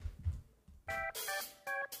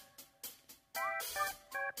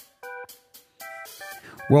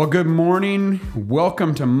Well, good morning.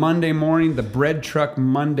 Welcome to Monday morning, the Bread Truck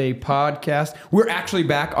Monday podcast. We're actually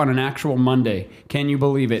back on an actual Monday. Can you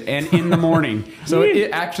believe it? And in the morning. So it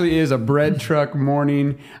actually is a Bread Truck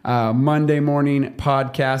morning, Monday morning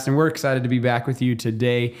podcast. And we're excited to be back with you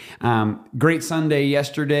today. Great Sunday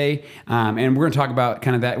yesterday. And we're going to talk about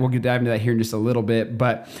kind of that. We'll dive into that here in just a little bit.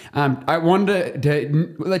 But I wanted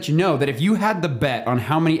to let you know that if you had the bet on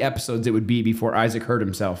how many episodes it would be before Isaac hurt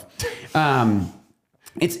himself,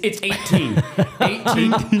 it's 18.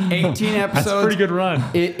 18 episodes. That's a pretty good run.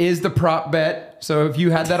 It is the prop bet. So if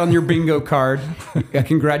you had that on your bingo card,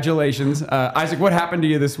 congratulations. Isaac, what happened to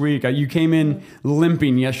you this week? You came in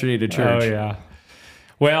limping yesterday to church. Oh, yeah.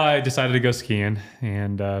 Well, I decided to go skiing.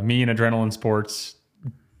 And me and adrenaline sports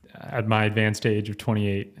at my advanced age of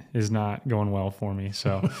 28 is not going well for me.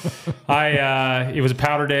 So it was a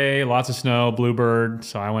powder day, lots of snow, bluebird.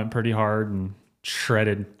 So I went pretty hard and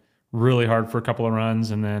shredded really hard for a couple of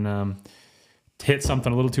runs, and then hit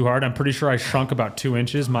something a little too hard. I'm pretty sure I shrunk about 2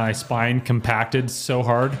 inches. My spine compacted so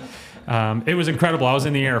hard. It was incredible. I was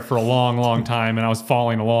in the air for a long, long time, and I was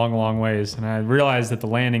falling a long, long ways. And I realized that the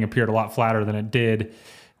landing appeared a lot flatter than it did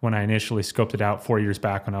when I initially scoped it out 4 years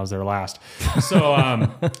back when I was there last. So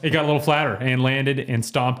it got a little flatter and landed and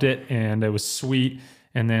stomped it, and it was sweet.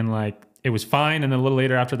 And then it was fine, and then a little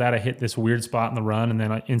later after that, I hit this weird spot in the run, and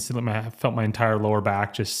then I instantly felt my entire lower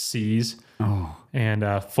back just seize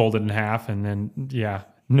and folded in half, and then,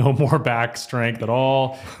 no more back strength at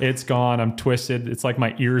all. It's gone. I'm twisted. It's like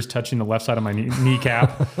my ears touching the left side of my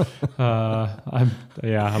kneecap. I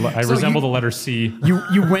resemble the letter C.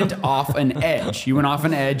 You went off an edge. You went off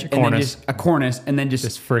an edge, and then just a cornice, and then just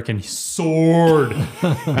this freaking sword,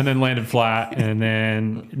 and then landed flat. And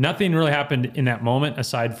then nothing really happened in that moment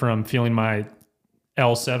aside from feeling my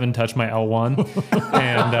L7 touch my L1,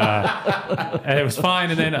 and it was fine.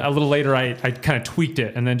 And then a little later, I kind of tweaked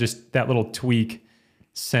it, and then just that little tweak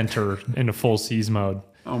sent her into full seize mode.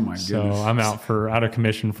 Oh my goodness! So I'm out of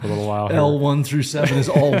commission for a little while. L1 through 7 is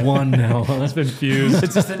all one now. Huh? It's been fused.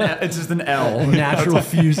 It's just an L. Natural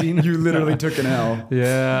fusing. You literally took an L.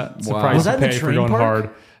 Yeah, it's wow. a price Was that to in the pay for train going park? hard.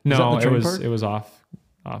 No, it was off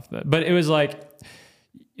that. But it was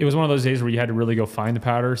it was one of those days where you had to really go find the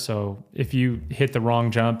powder. So if you hit the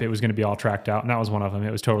wrong jump, it was going to be all tracked out, and that was one of them.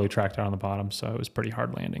 It was totally tracked out on the bottom, so it was pretty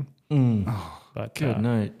hard landing. But Good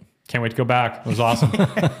night. Can't wait to go back. It was awesome.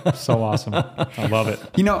 So awesome. I love it.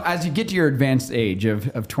 As you get to your advanced age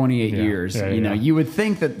of 28 years, you would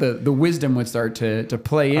think that the wisdom would start to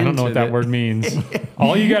play into it. I don't know what that word means.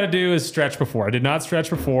 All you got to do is stretch before. I did not stretch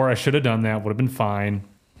before. I should have done that. Would have been fine.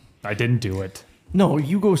 I didn't do it. No,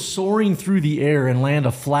 you go soaring through the air and land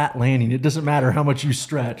a flat landing. It doesn't matter how much you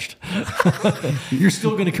stretched. You're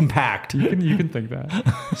still going to compact. You can think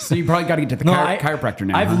that. So you probably got to get to the chiropractor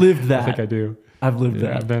now. I've lived that. I think I do. I've lived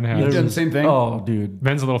that. Ben has. You've done the same thing? Oh, dude.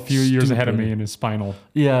 Ben's a few years ahead of me in his spinal.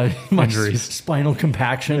 Yeah, my injuries. Spinal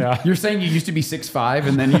compaction. Yeah. You're saying you used to be 6'5",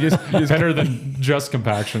 and then you just Better than just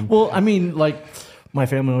compaction. Well, I mean, my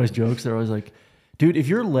family always jokes. They're always like, dude, if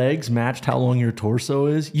your legs matched how long your torso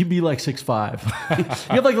is, you'd be 6'5".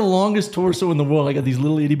 You have the longest torso in the world. I got these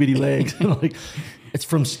little itty bitty legs. It's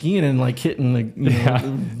from skiing and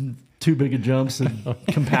hitting too big of jumps and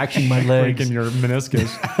compacting my legs. Breaking your meniscus.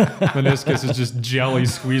 Meniscus is just jelly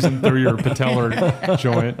squeezing through your patellar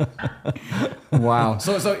joint. Wow.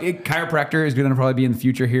 So chiropractor is going to probably be in the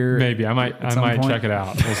future here. Maybe I might check it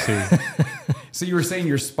out. We'll see. So you were saying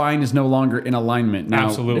your spine is no longer in alignment now.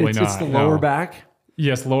 Absolutely not. It's the lower back.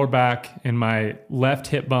 Yes, lower back, and my left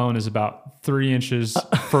hip bone is about 3 inches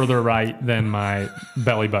further right than my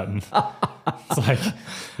belly button. It's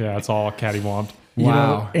it's all cattywamped.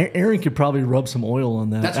 Wow. Aaron could probably rub some oil on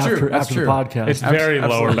that after the podcast. It's very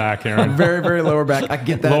lower back, Aaron. Very, very lower back. I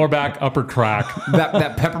get that. Lower back, upper crack.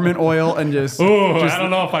 that peppermint oil and just... I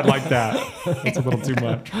don't know if I'd like that. That's a little too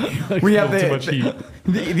much. We have too much heat.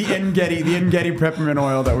 The Engedi peppermint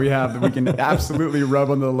oil that we have that we can absolutely rub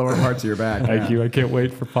on the lower parts of your back. Thank you. I can't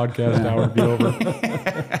wait for podcast hour to be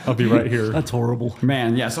over. I'll be right here. That's horrible.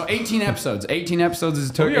 Man, yeah. So 18 episodes. 18 episodes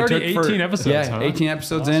is took. We already it took 18 episodes. Yeah, huh? 18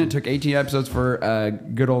 episodes in. It took 18 episodes for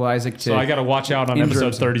good old Isaac to... So I got to watch out on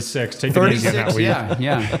episode 36. Take it easy on that week.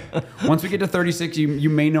 Yeah. Once we get to 36, you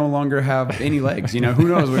may no longer have any legs. Who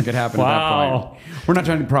knows what could happen at that point. We're not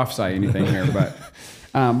trying to prophesy anything here, but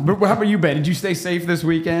how about you, Ben? Did you stay safe this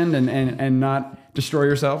weekend and not destroy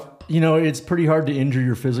yourself? It's pretty hard to injure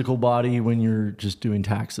your physical body when you're just doing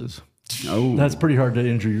taxes. Oh, that's pretty hard to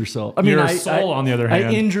injure yourself. I mean, your soul, on the other hand,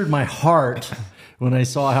 I injured my heart when I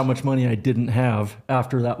saw how much money I didn't have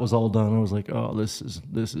after that was all done. I was like, oh, this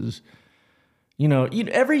is,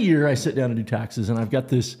 every year I sit down to do taxes, and I've got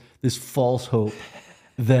this false hope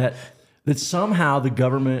that somehow the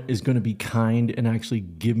government is going to be kind and actually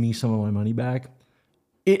give me some of my money back.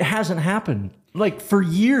 It hasn't happened like for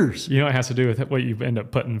years. You know, it has to do with what you end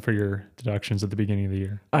up putting for your deductions at the beginning of the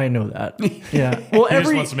year. I know that. Yeah. Well, He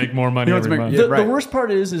just wants to make more money every month. The worst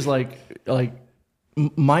part is like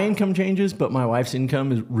my income changes, but my wife's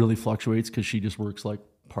income really fluctuates because she just works like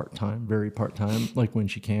part-time, very part-time, like when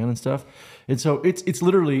she can and stuff. And so it's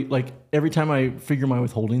literally like every time I figure my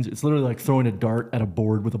withholdings, it's literally like throwing a dart at a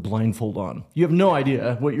board with a blindfold on. You have no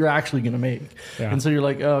idea what you're actually going to make. Yeah. And so you're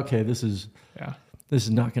like, oh, okay, this is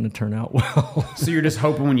not going to turn out well. So you're just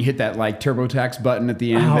hoping when you hit that like TurboTax button at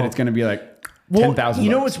the end that it's going to be like $10,000. You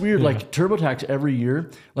know what's weird? Like TurboTax every year,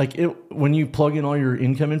 like when you plug in all your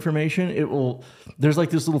income information, there's like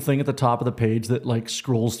this little thing at the top of the page that like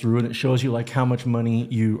scrolls through and it shows you like how much money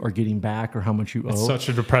you are getting back or how much you owe. It's such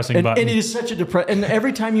a depressing button. And it is such a and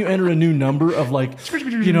every time you enter a new number of like,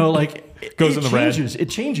 you know, like it goes in the changes. red. It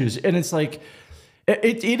changes. And it's like,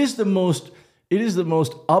 it is the most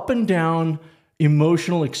up and down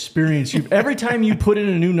emotional experience. Every time you put in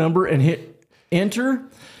a new number and hit enter,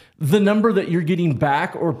 the number that you're getting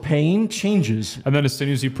back or paying changes. And then as soon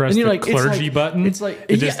as you press the clergy button,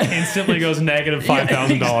 it just instantly goes negative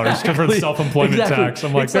 $5,000 for the self-employment tax.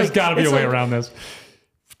 I'm like, there's got to be a way around this.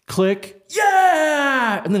 Click,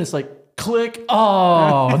 yeah! And then it's like, click,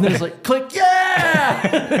 oh! And then it's like, click, yeah!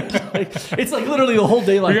 it's like literally the whole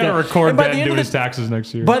day like that. We're going to record Ben doing his taxes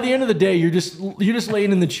next year. By the end of the day, you're just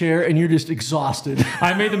laying in the chair and you're just exhausted.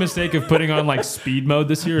 I made the mistake of putting on like speed mode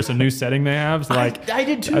this year. It's a new setting they have. So like I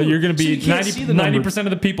did too. You're going to be 90% of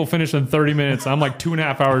the people finish in 30 minutes. I'm like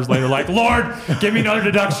 2.5 hours later, like, Lord, give me another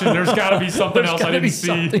deduction. There's got to be something else I didn't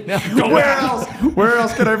see. Where else? Where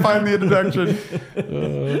else can I find the deduction?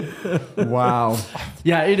 Wow.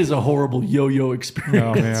 Yeah, it is a horrible yo-yo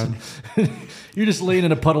experience. Oh, man. You're just laying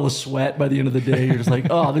in a puddle of sweat by the end of the day. You're just like,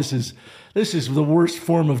 oh, this is the worst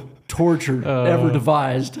form of torture ever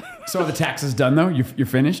devised. So are the taxes done though? You're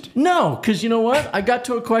finished? No, because you know what? I got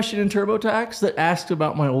to a question in TurboTax that asked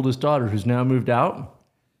about my oldest daughter who's now moved out.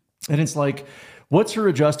 And it's like, what's her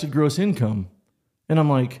adjusted gross income? And I'm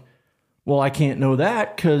like, well, I can't know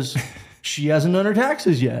that because she hasn't done her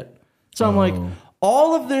taxes yet. So I'm like,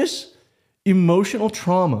 all of this emotional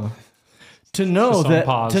trauma to know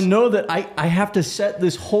that I have to set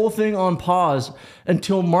this whole thing on pause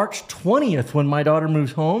until March 20th when my daughter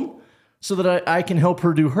moves home so that I can help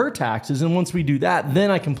her do her taxes. And once we do that,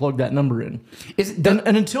 then I can plug that number in.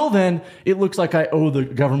 And until then, it looks like I owe the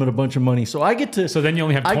government a bunch of money. So I get to... So then you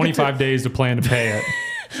only have 25 days to plan to pay it.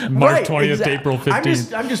 March 20th, April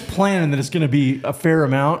 15th. I'm just planning that it's going to be a fair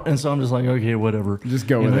amount. And so I'm just like, okay, whatever. Just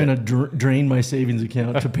go with it. I'm going to drain my savings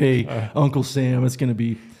account to pay Uncle Sam. It's going to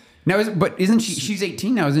be... Now, isn't she? She's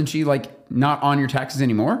 18 now. Isn't she like not on your taxes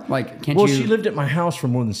anymore? Like, can't you? Well, she lived at my house for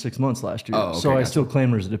more than 6 months last year, so I still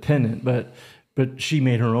claim her as a dependent. But she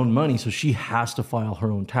made her own money, so she has to file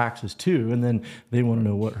her own taxes too. And then they want to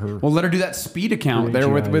know what her. Well, let her do that speed account there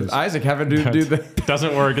with Isaac. Have her do the.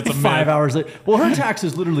 Doesn't work. It's a 5 hours later. Well, her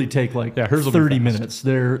taxes literally take like hers 30 minutes.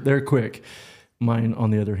 They're quick. Mine,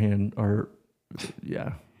 on the other hand, are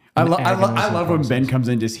I love when Ben comes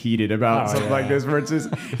in just heated about something like this, where it's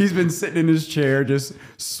just he's been sitting in his chair just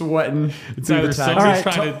sweating. It's either somebody's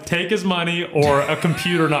trying to take his money or a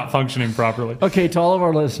computer not functioning properly. Okay, to all of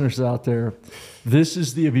our listeners out there, this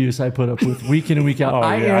is the abuse I put up with week in and week out.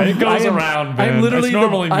 It goes around, Ben. I'm literally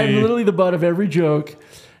I'm literally the butt of every joke.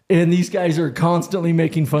 And these guys are constantly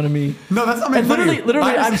making fun of me. No, that's not making fun of you.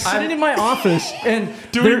 Literally, I'm sitting in my office and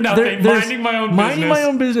doing nothing, minding my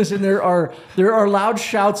own business, and there are loud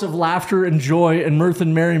shouts of laughter and joy and mirth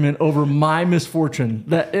and merriment over my misfortune.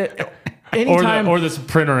 Anytime, or this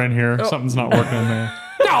printer in here, something's not working in there.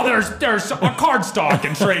 No, there's a card stock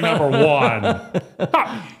in tray number 1.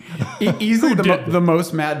 Easily the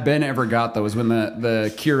most mad Ben ever got though was when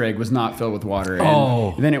the Keurig was not filled with water.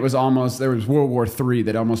 And then it was almost there was World War III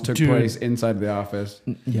that almost took place inside the office.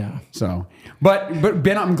 Yeah. So, but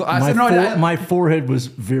Ben, I'm glad. My forehead was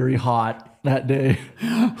very hot that day.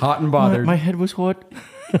 Hot and bothered. My head was hot.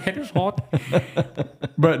 It was hot.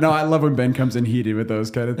 But no, I love when Ben comes in heated with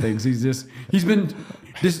those kind of things. He's been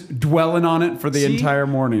just dwelling on it for the entire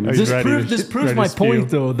morning. This proves my point,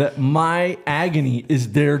 though, that my agony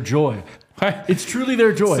is their joy. It's truly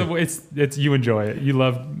their joy. So it's you enjoy it. You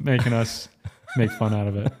love making us make fun out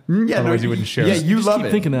of it. Yeah, Otherwise, you wouldn't share Yeah, it. you Just love keep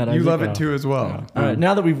it. thinking that, You Isaac. love it too as well. All right,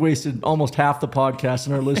 now that we've wasted almost half the podcast,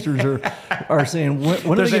 and our listeners are saying, when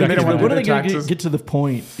are They're they saying they don't wanna do going their to taxes. get to the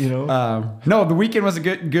point? You know, No, the weekend was a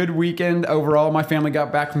good weekend overall. My family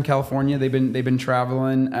got back from California. They've been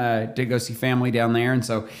traveling to go see family down there, and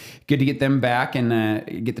so good to get them back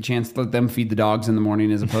and get the chance to let them feed the dogs in the morning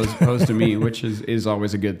as opposed to me, which is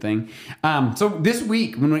always a good thing. So this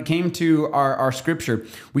week, when it came to our scripture,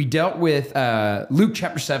 we dealt with Luke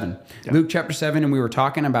chapter 7. Yeah. Luke chapter 7, and we were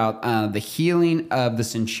talking about the healing of the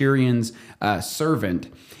centurion's servant.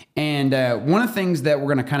 And one of the things that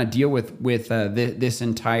we're going to kind of deal with this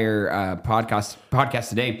entire podcast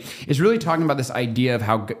today is really talking about this idea of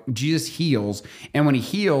how Jesus heals. And when he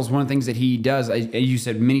heals, one of the things that he does, as you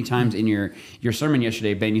said many times in your sermon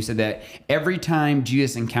yesterday, Ben, you said that every time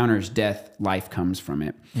Jesus encounters death, life comes from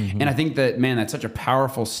it. Mm-hmm. And I think that, man, that's such a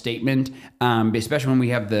powerful statement, especially when we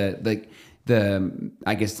have the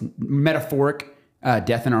I guess, metaphoric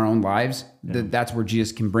death in our own lives. Yeah. That's where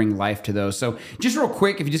Jesus can bring life to those. So just real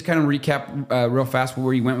quick, if you just kind of recap real fast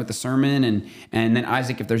where you went with the sermon, and then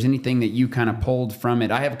Isaac, if there's anything that you kind of pulled from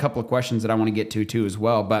it. I have a couple of questions that I want to get to too as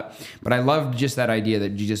well, but I love just that idea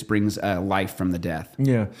that Jesus brings life from the death.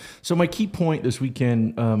 Yeah. So my key point this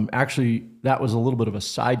weekend, actually, that was a little bit of a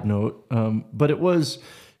side note, but it was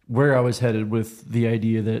where I was headed with the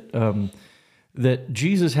idea that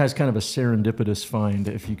Jesus has kind of a serendipitous find,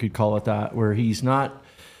 if you could call it that, where he's not.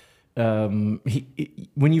 When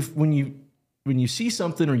you see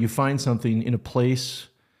something or you find something in a place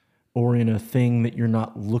or in a thing that you're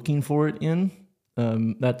not looking for it in,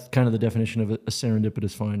 that's kind of the definition of a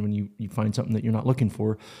serendipitous find. When you find something that you're not looking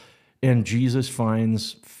for, and Jesus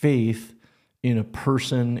finds faith in a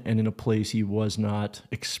person and in a place he was not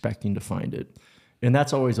expecting to find it, and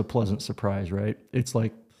that's always a pleasant surprise, right? It's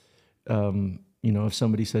like. If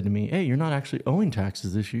somebody said to me, "Hey, you're not actually owing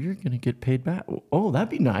taxes this year, you're going to get paid back." Oh, that'd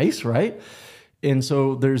be nice, right? And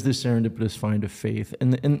so there's this serendipitous find of faith,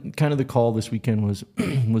 and kind of the call this weekend was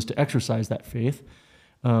was to exercise that faith.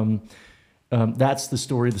 That's the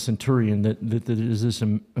story of the centurion. That there's this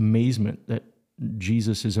amazement that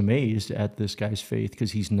Jesus is amazed at this guy's faith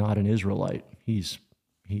because he's not an Israelite. He's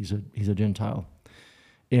a Gentile.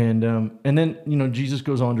 And then Jesus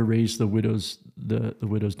goes on to raise the widow's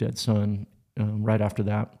dead son right after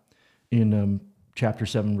that in chapter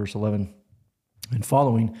 7 verse 11 and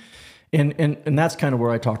following, and that's kind of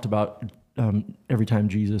where I talked about every time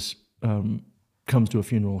Jesus comes to a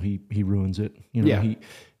funeral, he ruins it.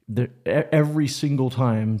 Every single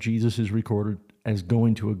time Jesus is recorded as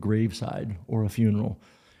going to a graveside or a funeral,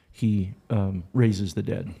 he raises the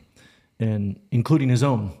dead. And including his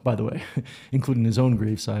own, by the way, including his own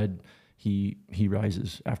graveside, he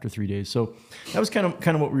rises after 3 days. So that was kind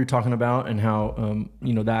of what we were talking about, and how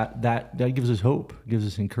that gives us hope, gives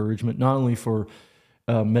us encouragement, not only for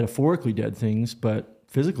metaphorically dead things, but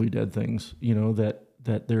physically dead things.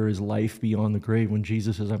 That there is life beyond the grave. When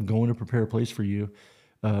Jesus says, "I'm going to prepare a place for you,"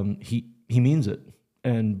 he means it,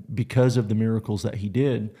 and because of the miracles that he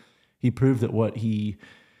did, he proved that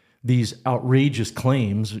these outrageous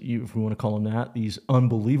claims, if we want to call them that, these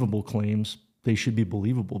unbelievable claims, they should be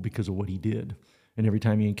believable because of what he did. And every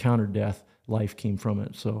time he encountered death, life came from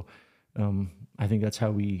it. So I think that's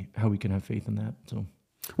how we can have faith in that. So,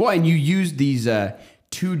 well, and you used these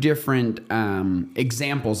two different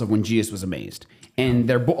examples of when Jesus was amazed. And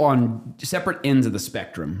they're on separate ends of the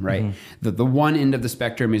spectrum, right? Mm-hmm. The one end of the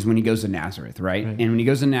spectrum is when he goes to Nazareth, right? And when he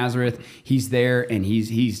goes to Nazareth, he's there and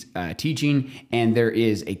he's teaching, and there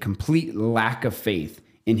is a complete lack of faith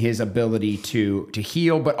in his ability to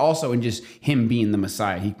heal, but also in just him being the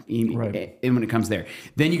Messiah. And when it comes there,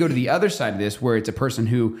 then you go to the other side of this, where it's a person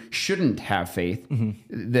who shouldn't have faith.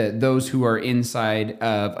 Mm-hmm. Those who are inside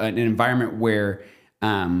of an environment where,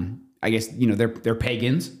 I guess, they're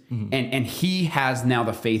pagans, mm-hmm. and he has now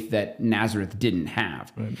the faith that Nazareth didn't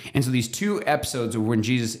have. Right. And so these two episodes of when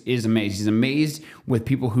Jesus is amazed, he's amazed with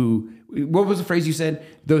people who, what was the phrase you said?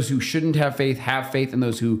 Those who shouldn't have faith, and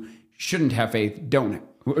those who shouldn't have faith don't.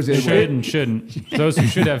 What was it? Shouldn't. Those who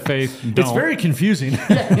should have faith don't. It's very confusing.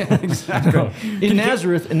 Yeah, exactly. In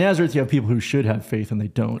Nazareth, you have people who should have faith and they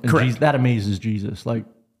don't. And Correct. That amazes Jesus. Like,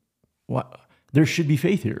 what? There should be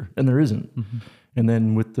faith here, and there isn't. Mm-hmm. And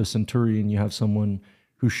then with the centurion, you have someone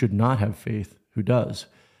who should not have faith who does.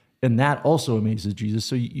 And that also amazes Jesus.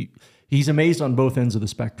 So he's amazed on both ends of the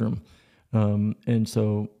spectrum. And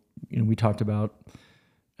so, we talked about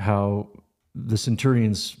how the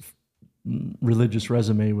centurion's religious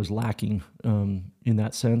resume was lacking in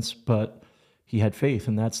that sense, but he had faith,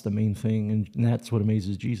 and that's the main thing. And that's what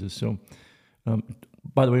amazes Jesus. So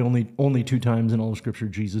By the way, only 2 times in all of Scripture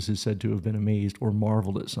Jesus is said to have been amazed or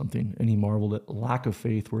marveled at something, and he marveled at lack of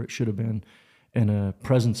faith where it should have been, and a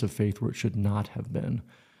presence of faith where it should not have been.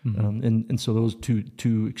 And so those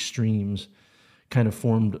two extremes kind of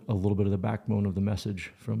formed a little bit of the backbone of the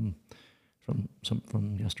message from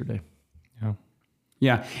yesterday. Yeah.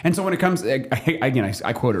 Yeah, and so when it comes, again,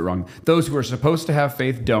 I quote it wrong. Those who are supposed to have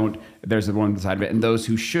faith don't. There's the one side of it, and those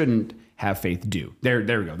who shouldn't have faith do. There we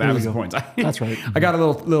go. That was the point. That's right. I got a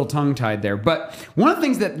little tongue tied there. But one of the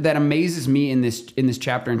things that amazes me in this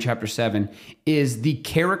chapter, in chapter 7, is the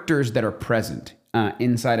characters that are present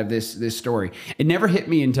inside of this story. It never hit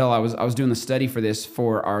me until I was doing the study for this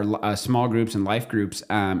for our small groups and life groups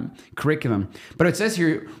curriculum. But it says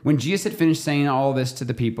here, when Jesus had finished saying all this to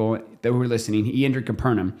the people that were listening, he entered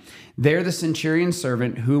Capernaum. There the centurion's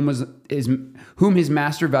servant, whom his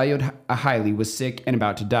master valued highly, was sick and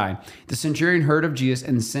about to die. The centurion heard of Jesus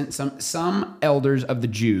and sent some elders of the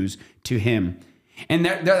Jews to him. And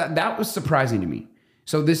that was surprising to me.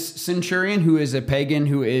 So this centurion, who is a pagan,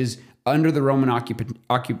 who is under the Roman I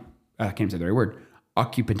can't say the right word.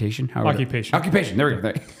 Occupation. Occupation. There we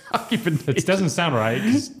go. Occupation. It doesn't sound right.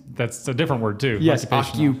 'Cause that's a different word too. Yes,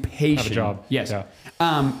 occupation. Have a job. Yes.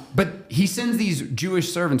 Yeah. But he sends these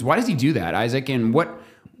Jewish servants. Why does he do that, Isaac? And what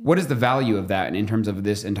is the value of that in terms of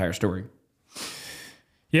this entire story?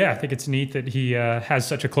 Yeah, I think it's neat that he has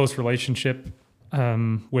such a close relationship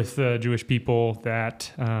with the Jewish people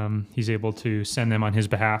that he's able to send them on his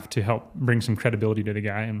behalf to help bring some credibility to the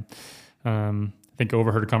guy. And I think I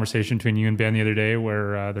overheard a conversation between you and Ben the other day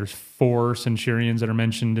where there's 4 centurions that are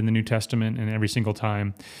mentioned in the New Testament, and every single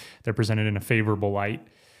time they're presented in a favorable light.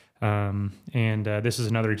 And this is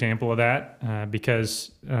another example of that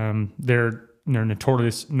because they're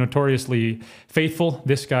notoriously faithful.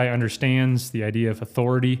 This guy understands the idea of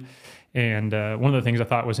authority. And one of the things I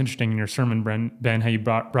thought was interesting in your sermon, Ben, how you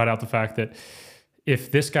brought out the fact that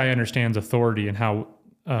if this guy understands authority and how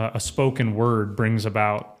a spoken word brings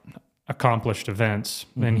about accomplished events,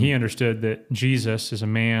 then he understood that Jesus is a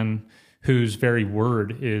man whose very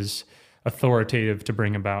word is authoritative to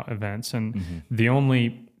bring about events. And the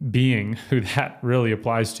only being who that really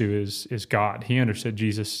applies to is God. He understood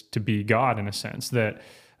Jesus to be God in a sense, that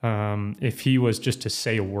if he was just to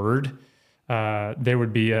say a word, there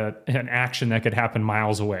would be an action that could happen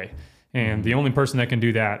miles away. And the only person that can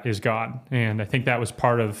do that is God. And I think that was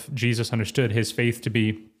part of Jesus understood his faith to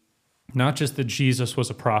be not just that Jesus was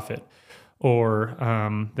a prophet or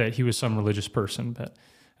that he was some religious person, but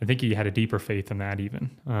I think he had a deeper faith than that even.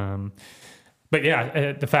 But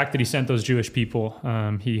yeah, the fact that he sent those Jewish people,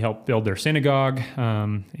 he helped build their synagogue,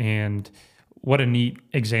 and what a neat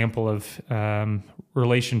example of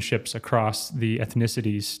relationships across the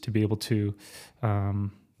ethnicities to be able to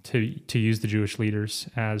use the Jewish leaders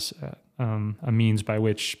as a means by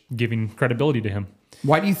which giving credibility to him.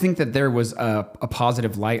 Why do you think that there was a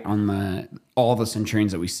positive light on all the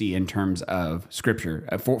centurions that we see in terms of Scripture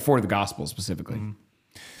for the gospel specifically?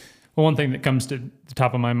 Well, one thing that comes to the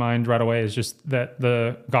top of my mind right away is just that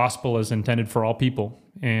the gospel is intended for all people,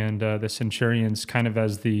 and the centurions kind of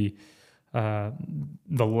as the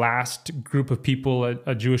last group of people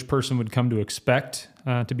a Jewish person would come to expect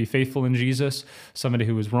to be faithful in Jesus, somebody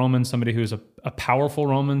who is Roman, somebody who is a powerful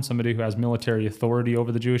Roman, somebody who has military authority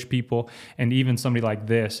over the Jewish people, and even somebody like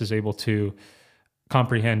this is able to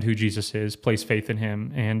comprehend who Jesus is, place faith in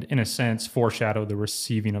him, and in a sense foreshadow the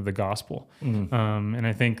receiving of the gospel. And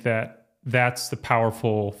I think that's the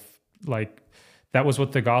powerful, that was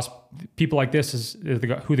what the gospel, people like this is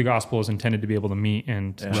who the gospel is intended to be able to meet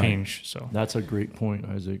and change. So that's a great point,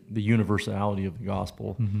 Isaac. The universality of the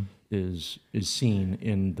gospel is seen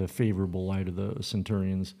in the favorable light of the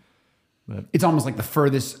centurions. But it's almost like the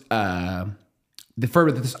furthest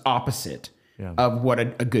opposite of what a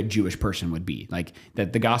good Jewish person would be. Like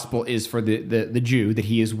that the gospel is for the Jew that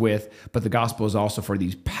he is with, but the gospel is also for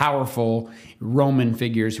these powerful Roman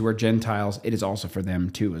figures who are Gentiles. It is also for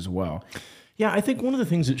them too as well. Yeah, I think one of the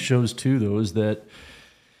things it shows too, though, is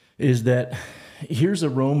that here's a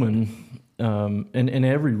Roman, and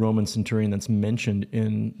every Roman centurion that's mentioned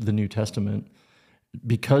in the New Testament,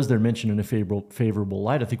 because they're mentioned in a favorable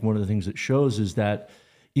light. I think one of the things it shows is that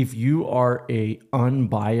if you are a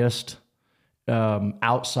unbiased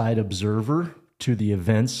outside observer to the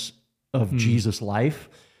events of Jesus' life,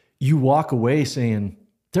 you walk away saying,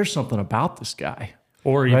 "There's something about this guy."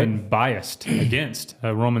 Or even biased against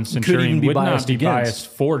a Roman centurion would not be biased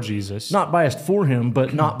for Jesus. Not biased for him,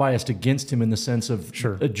 but not biased against him in the sense of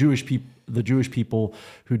the Jewish people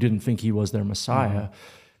who didn't think he was their Messiah.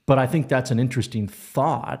 But I think that's an interesting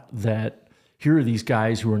thought, that here are these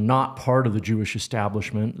guys who are not part of the Jewish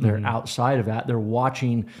establishment. They're outside of that. They're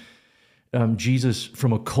watching Jesus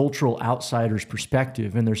from a cultural outsider's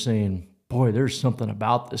perspective, and they're saying, boy, there's something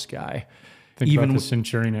about this guy. Think about the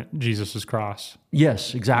centurion at Jesus' cross.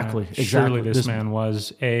 Yes, exactly. Surely this man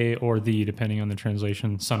was or the, depending on the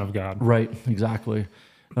translation, Son of God. Right, exactly.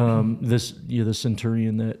 The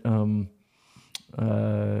centurion that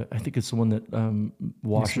I think it's the one that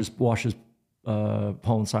washes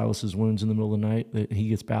Paul and Silas's wounds in the middle of the night, that he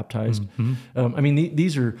gets baptized.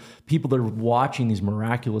 These are people that are watching these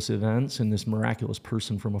miraculous events and this miraculous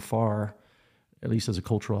person from afar, at least as a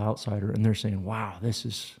cultural outsider, and they're saying, wow,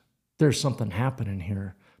 there's something happening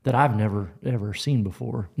here that I've never ever seen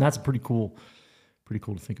before. And that's pretty cool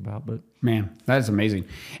to think about. But man, that is amazing.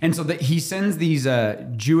 And so he sends these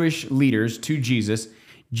Jewish leaders to Jesus.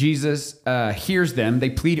 Jesus hears them. They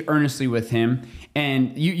plead earnestly with him.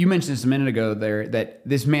 And you mentioned this a minute ago there, that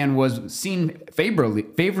this man was seen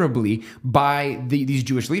favorably by these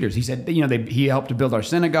Jewish leaders. He said, he helped to build our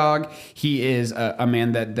synagogue. He is a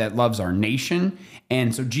man that loves our nation.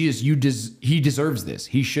 And so Jesus, he deserves this.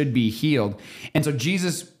 He should be healed. And so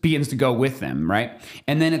Jesus begins to go with them, right?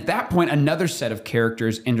 And then at that point, another set of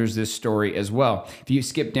characters enters this story as well. If you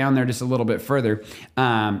skip down there just a little bit further,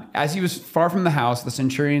 as he was far from the house, the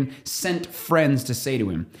centurion sent friends to say to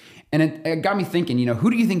him. And it got me thinking, who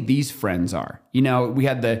do you think these friends are? We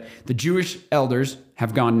had the Jewish elders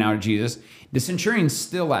have gone now to Jesus. The centurion's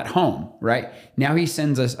still at home, right? Now he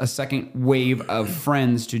sends us a second wave of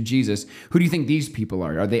friends to Jesus. Who do you think these people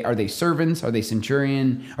are? Are they servants? Are they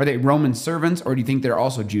centurion? Are they Roman servants? Or do you think they're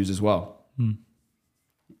also Jews as well?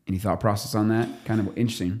 Any thought process on that? Kind of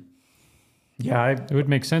interesting. Yeah, it would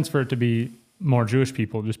make sense for it to be more Jewish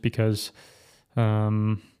people, just because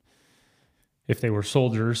if they were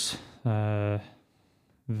soldiers,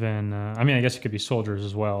 then I guess it could be soldiers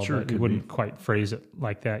as well. Sure, but you wouldn't quite phrase it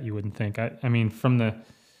like that. You wouldn't think. From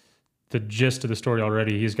the gist of the story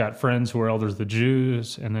already, he's got friends who are elders of the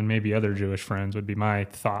Jews, and then maybe other Jewish friends would be my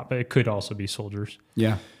thought. But it could also be soldiers.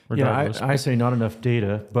 Yeah. Regardless. I say not enough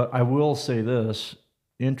data, but I will say this: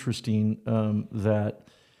 interesting that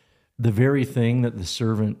the very thing that the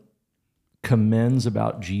servant commends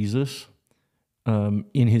about Jesus.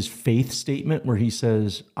 In his faith statement, where he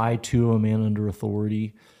says, I too am a man under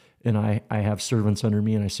authority, and I have servants under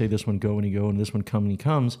me, and I say this one go and he go, and this one come and he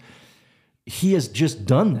comes. He has just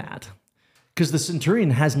done that because the centurion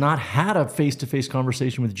has not had a face-to-face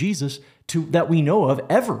conversation with Jesus that we know of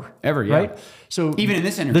ever, yeah. Right? So even in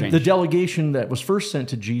this interchange, the delegation that was first sent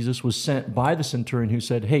to Jesus was sent by the centurion, who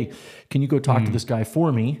said, hey, can you go talk to this guy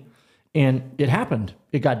for me? And it happened.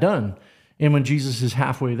 It got done. And when Jesus is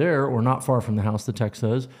halfway there, or not far from the house, the text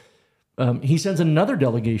says, he sends another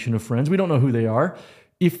delegation of friends. We don't know who they are.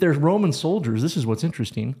 If they're Roman soldiers, this is what's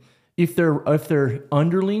interesting. If they're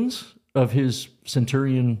underlings of his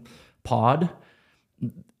centurion pod,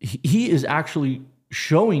 he is actually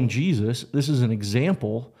showing Jesus, this is an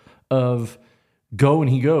example of go and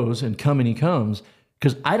he goes and come and he comes,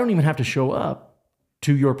 because I don't even have to show up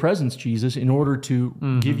to your presence, Jesus, in order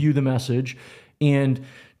to give you the message and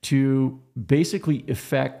to basically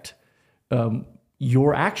affect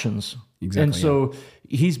your actions. Exactly. And so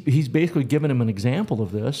he's basically given him an example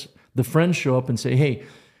of this. The friends show up and say, hey,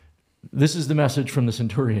 this is the message from the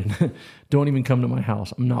centurion. Don't even come to my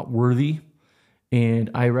house. I'm not worthy. And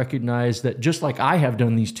I recognize that just like I have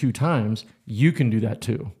done these 2 times, you can do that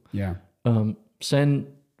too. Yeah. Send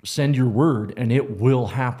your word and it will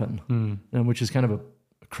happen. And which is kind of a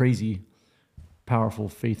crazy, powerful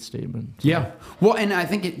faith statement. So. Yeah. Well, and I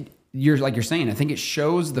think you're saying, I think it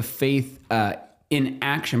shows the faith in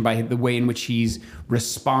action by the way in which he's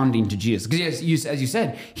responding to Jesus. Because as you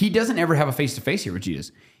said, he doesn't ever have a face-to-face here with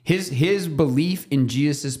Jesus. His belief in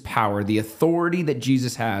Jesus' power, the authority that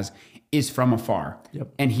Jesus has, is from afar.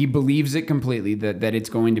 Yep. And he believes it completely that it's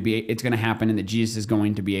going to happen and that Jesus is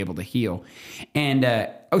going to be able to heal. And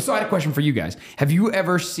so I had a question for you guys. Have you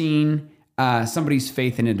ever seen somebody's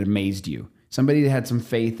faith and it amazed you? Somebody that had some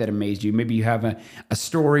faith that amazed you. Maybe you have a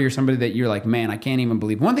story or somebody that you're like, man, I can't even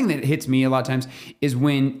believe. One thing that hits me a lot of times is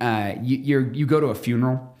when you go to a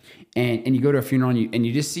funeral and you go to a funeral and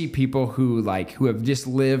you just see people who have just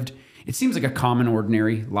lived, it seems like a common,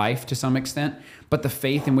 ordinary life to some extent, but the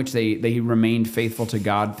faith in which they remained faithful to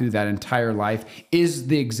God through that entire life is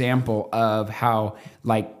the example of how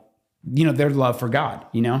their love for God,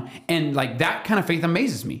 and that kind of faith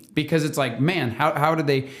amazes me because it's like, man, how did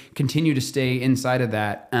they continue to stay inside of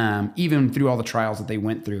that, even through all the trials that they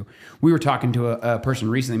went through? We were talking to a person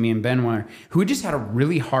recently, me and Ben were, who had just had a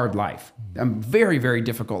really hard life, a very, very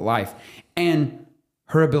difficult life. And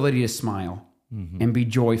her ability to smile and be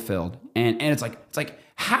joy filled. And it's like,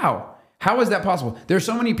 how is that possible? There's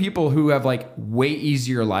so many people who have like way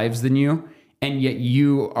easier lives than you, and yet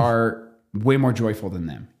you are way more joyful than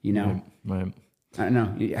them, you know? Right. I don't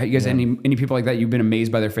know. You guys, any people like that you've been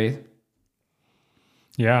amazed by their faith?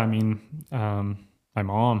 Yeah. I mean, my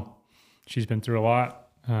mom, she's been through a lot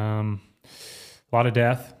of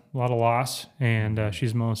death, a lot of loss, and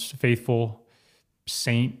she's the most faithful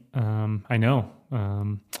saint I know.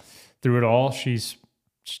 Through it all, she's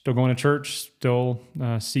still going to church, still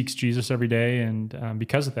seeks Jesus every day, and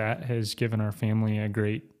because of that, has given our family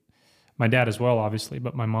my dad as well, obviously,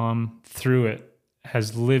 but my mom, through it,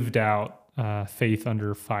 has lived out faith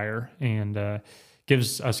under fire, and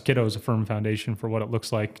gives us kiddos a firm foundation for what it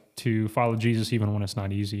looks like to follow Jesus even when it's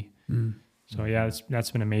not easy. So yeah,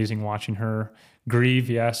 that's been amazing watching her grieve,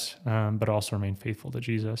 yes, but also remain faithful to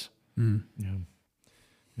Jesus.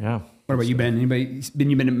 Yeah. What about you, Ben? You've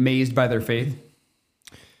been amazed by their faith?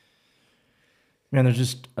 Man, there's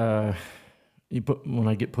just when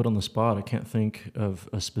I get put on the spot, I can't think of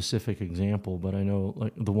a specific example, but I know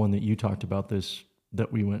like the one that you talked about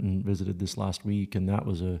that we went and visited this last week, and that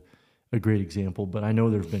was a great example. But I know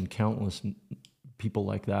there's been countless people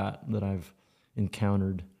like that I've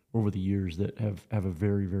encountered over the years that have a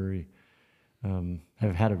very, very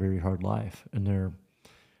have had a very hard life, and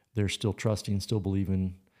they're still trusting, still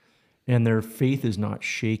believing, and their faith is not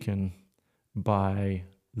shaken by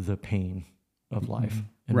the pain of life,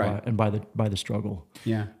 and by the struggle.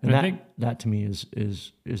 Yeah, and I think that to me is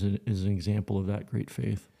an example of that great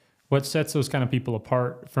faith. What sets those kind of people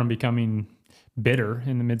apart from becoming bitter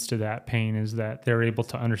in the midst of that pain is that they're able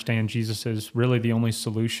to understand Jesus as really the only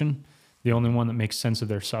solution, the only one that makes sense of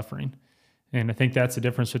their suffering. And I think that's the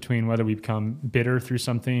difference between whether we become bitter through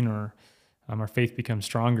something or our faith becomes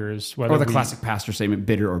stronger, is whether classic pastor statement,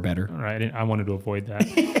 bitter or better. Right. I wanted to avoid that.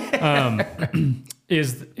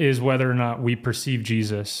 Is whether or not we perceive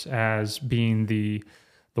Jesus as being the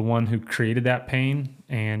one who created that pain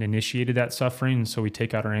and initiated that suffering, and so we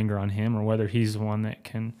take out our anger on him, or whether he's the one that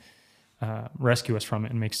can rescue us from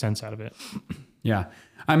it and make sense out of it. Yeah.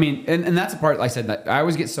 I mean, and that's the part I said that I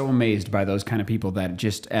always get so amazed by those kind of people that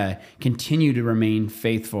just continue to remain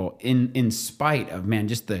faithful in spite of, man,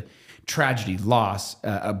 just the tragedy, loss,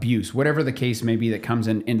 abuse, whatever the case may be that comes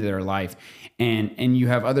into their life. And you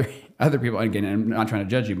have other people, again, I'm not trying to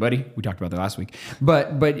judge you, buddy. We talked about that last week.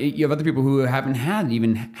 But you have other people who haven't had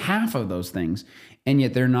even half of those things, and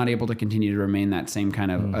yet they're not able to continue to remain that same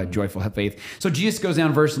kind of joyful faith. So Jesus goes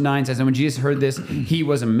down, verse 9 says, and when Jesus heard this, he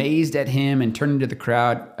was amazed at him, and turning to the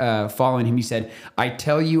crowd following him, he said, I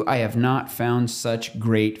tell you, I have not found such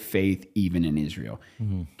great faith even in Israel.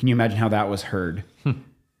 Can you imagine how that was heard?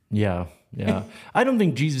 Yeah. I don't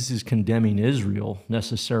think Jesus is condemning Israel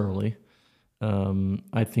necessarily.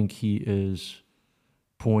 I think he is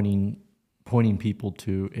pointing people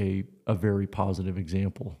to a very positive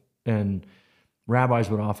example. And rabbis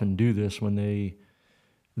would often do this when they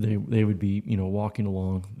would be, walking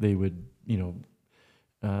along. They would,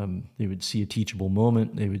 they would see a teachable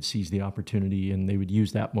moment. They would seize the opportunity, and they would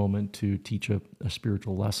use that moment to teach a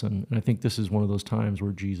spiritual lesson. And I think this is one of those times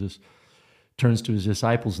where Jesus turns to his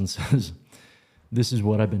disciples and says, this is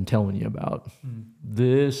what I've been telling you about.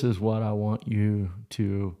 This is what I want you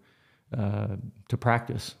to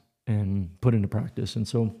practice and put into practice. And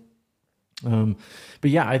so,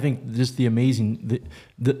 but yeah, I think just the amazing,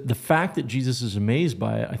 the fact that Jesus is amazed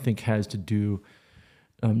by it, I think has to do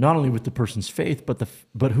not only with the person's faith,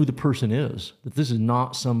 but who the person is. That this is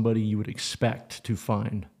not somebody you would expect to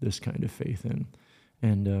find this kind of faith in,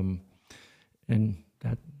 and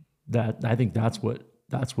that I think that's what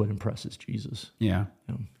impresses Jesus. Yeah.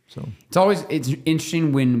 So it's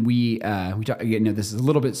interesting when we talk again. This is a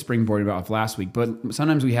little bit springboarded off last week, but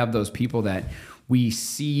sometimes we have those people that we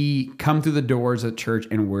see come through the doors of church,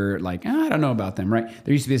 and we're like, I don't know about them, right?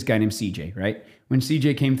 There used to be this guy named CJ, right? When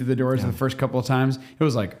CJ came through the doors the first couple of times, it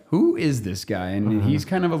was like, who is this guy? And he's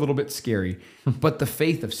kind of a little bit scary. But the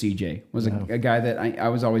faith of CJ was a guy that I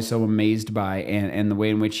was always so amazed by, and the way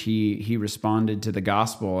in which he responded to the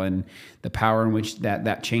gospel and the power in which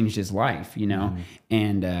that changed his life,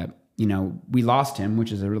 And we lost him,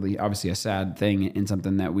 which is obviously a sad thing and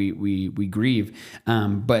something that we grieve.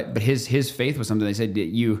 But his faith was something they said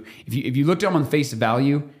that if you looked at him on face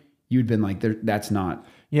value, you'd been like, that's not.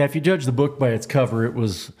 Yeah, if you judge the book by its cover, it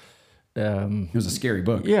was a scary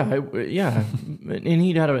book. Yeah, and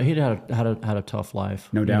he'd had a tough life,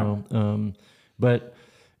 no doubt. But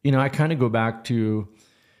I kind of go back to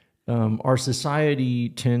our society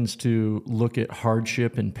tends to look at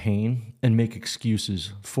hardship and pain and make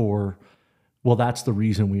excuses for well, that's the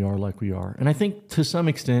reason we are like we are. And I think to some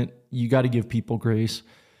extent, you got to give people grace.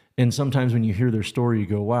 And sometimes when you hear their story, you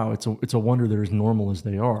go, wow, it's a wonder they're as normal as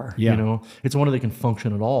they are. Yeah. You know, it's a wonder they can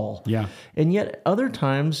function at all. Yeah. And yet other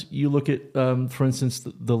times you look at, for instance,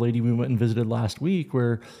 the lady we went and visited last week,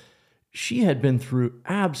 where she had been through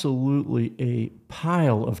absolutely a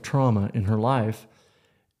pile of trauma in her life.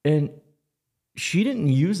 And she didn't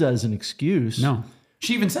use that as an excuse. No.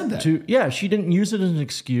 She even said that. She didn't use it as an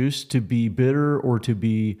excuse to be bitter or to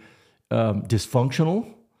be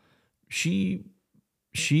dysfunctional. She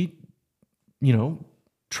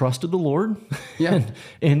trusted the Lord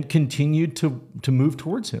and continued to move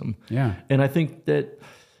towards him. Yeah. And I think that,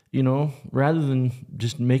 rather than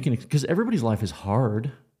just making, because everybody's life is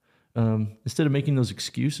hard, instead of making those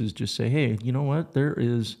excuses, just say, hey, you know what? There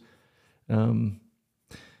is,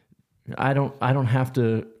 I don't have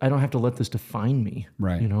to let this define me.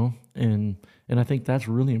 Right. And I think that's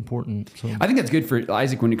really important. So I think that's good for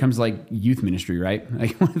Isaac when it comes to like youth ministry, right?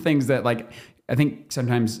 Like one of the things that like I think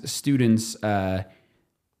sometimes students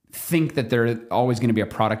think that they're always going to be a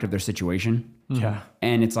product of their situation. Yeah.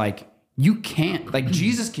 And it's like you can't, like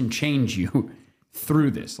Jesus can change you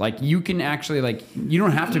through this. Like you can actually, like, you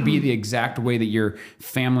don't have to be the exact way that your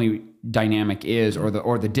family dynamic is or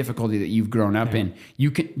the difficulty that you've grown up in.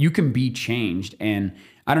 You can be changed. And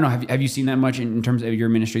I don't know, have you seen that much in terms of your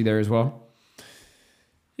ministry there as well?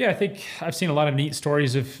 Yeah, I think I've seen a lot of neat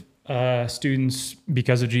stories of students,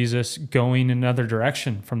 because of Jesus, going another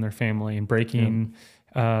direction from their family and breaking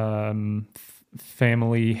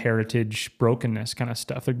family heritage brokenness kind of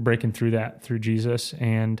stuff. They're breaking through that through Jesus.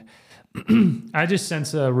 And I just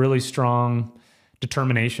sense a really strong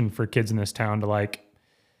determination for kids in this town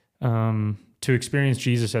to experience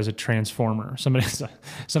Jesus as a transformer, somebody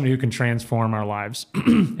who can transform our lives.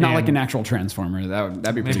 Not like an actual transformer.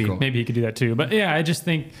 That'd be pretty cool. Maybe he could do that too. But yeah, I just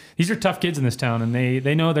think these are tough kids in this town, and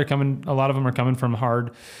they know they're coming. A lot of them are coming from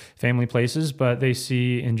hard family places, but they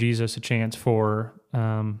see in Jesus a chance for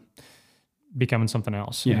becoming something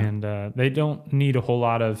else. Yeah. And they don't need a whole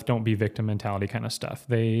lot of don't be victim mentality kind of stuff.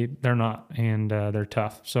 They're not, and they're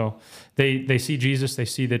tough. So they see Jesus, they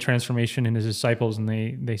see the transformation in his disciples, and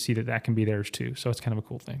they see that can be theirs too. So it's kind of a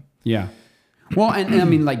cool thing. Yeah. Well, and I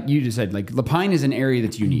mean, like you just said, like Lapine is an area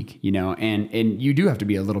that's unique, and you do have to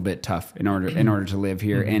be a little bit tough in order to live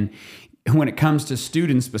here. And when it comes to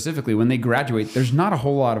students specifically, when they graduate, there's not a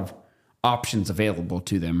whole lot of options available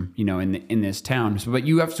to them, in this town. So, but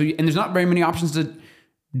you have to, and there's not very many options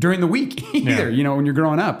during the week either, when you're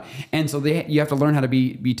growing up. And so you have to learn how to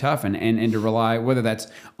be tough and to rely, whether that's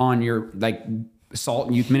on your like SALT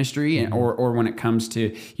and youth ministry or when it comes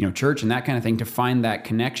to, church and that kind of thing, to find that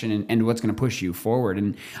connection and what's going to push you forward.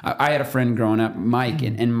 And I had a friend growing up, Mike,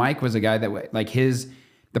 and Mike was a guy that like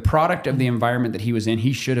the product of the environment that he was in,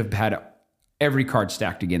 he should have had every card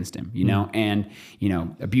stacked against him, and,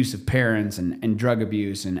 abusive parents and drug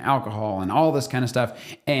abuse and alcohol and all this kind of stuff.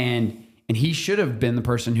 And he should have been the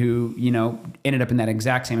person who, ended up in that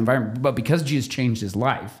exact same environment. But because Jesus changed his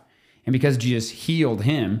life and because Jesus healed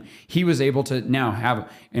him, he was able to now have,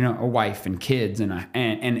 a wife and kids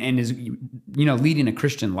and is, leading a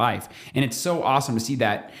Christian life. And it's so awesome to see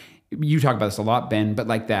that. You talk about this a lot, Ben, but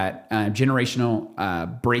like that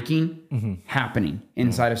generational breaking happening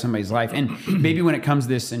inside of somebody's life. And maybe when it comes to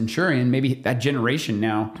this Centurion, maybe that generation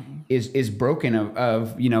now is broken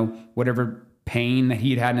of whatever pain that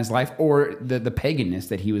he had in his life or the paganness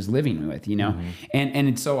that he was living with, and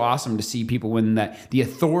it's so awesome to see people when the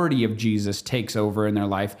authority of Jesus takes over in their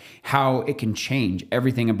life, how it can change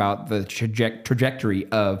everything about the trajectory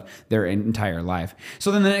of their entire life.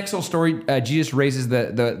 So then the next whole story, Jesus raises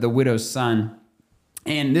the widow's son.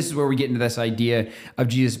 And this is where we get into this idea of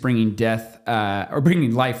Jesus bringing death or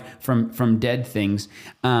bringing life from dead things.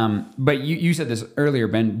 But you said this earlier,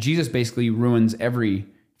 Ben. Jesus basically ruins every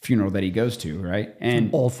funeral that he goes to, right?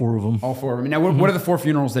 And all four of them. Now, what are the 4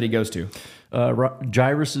 funerals that he goes to?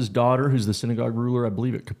 Jairus' daughter, who's the synagogue ruler, I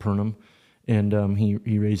believe, at Capernaum, and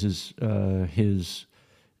he raises his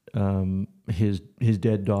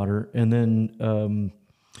dead daughter, and then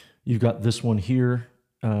you've got this one here.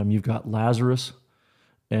 You've got Lazarus,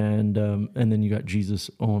 and then you got Jesus'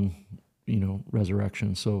 own,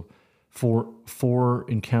 resurrection. So four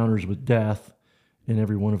encounters with death, and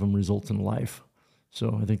every one of them results in life.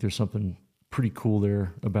 So I think there's something pretty cool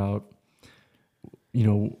there about,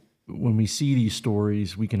 when we see these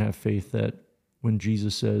stories, we can have faith that when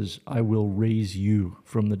Jesus says, I will raise you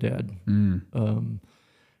from the dead, John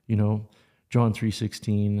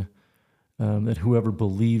 3:16, that whoever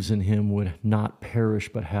believes in him would not perish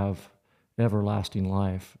but have everlasting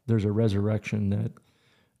life. There's a resurrection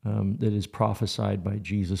that is prophesied by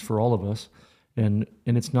Jesus for all of us. And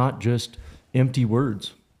it's not just empty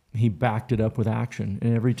words. He backed it up with action.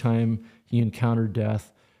 And every time he encountered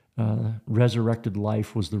death, resurrected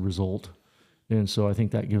life was the result. And so I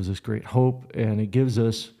think that gives us great hope, and it gives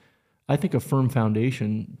us, I think, a firm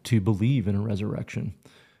foundation to believe in a resurrection.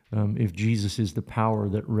 If Jesus is the power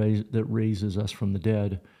that raises us from the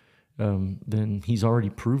dead, then he's already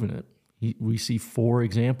proven it. We see 4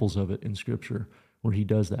 examples of it in Scripture where he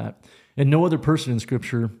does that. And no other person in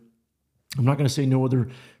Scripture, I'm not going to say no other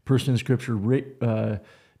person in Scripture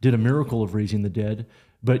did a miracle of raising the dead,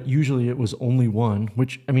 but usually it was only one,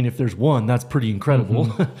 which, I mean, if there's one, that's pretty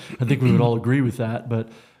incredible. I think we would all agree with that. But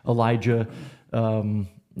Elijah,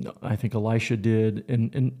 I think Elisha did,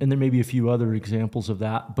 and there may be a few other examples of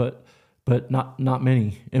that, but not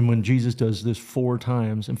many. And when Jesus does this 4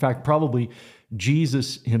 times, in fact, probably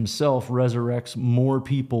Jesus himself resurrects more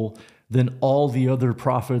people than all the other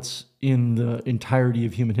prophets in the entirety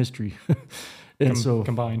of human history. And so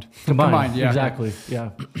combined, yeah. Exactly.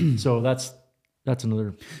 Yeah. So that's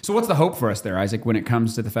another. So what's the hope for us there, Isaac, when it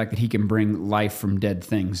comes to the fact that he can bring life from dead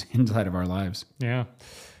things inside of our lives? Yeah.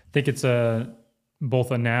 I think it's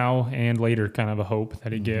both a now and later kind of a hope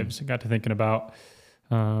that he gives. I got to thinking about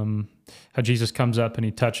how Jesus comes up and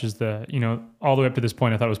he touches all the way up to this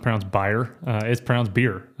point, I thought it was pronounced beer. It's pronounced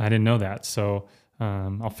beer. I didn't know that. So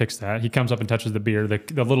I'll fix that. He comes up and touches the beer,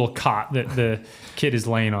 the little cot that the kid is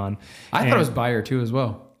laying on. I thought it was beer too as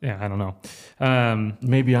well. Yeah, I don't know.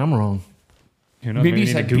 Maybe I'm wrong. Who knows? Maybe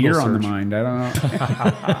he's need had a Google beer on the search. mind. I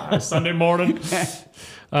don't know. Sunday morning.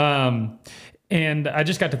 And I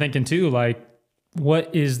just got to thinking too, like,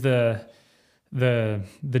 what is the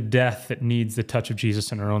death that needs the touch of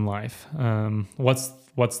Jesus in our own life?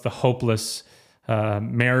 What's the hopeless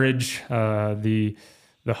marriage?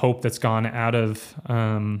 The hope that's gone out of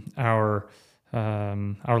our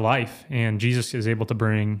life, and Jesus is able to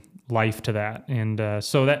bring life to that. And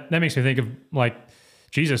so that makes me think of, like,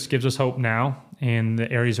 Jesus gives us hope now in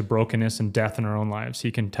the areas of brokenness and death in our own lives.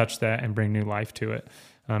 He can touch that and bring new life to it.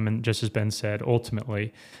 And just as Ben said,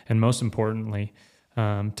 ultimately, and most importantly,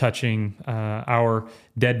 touching our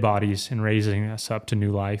dead bodies and raising us up to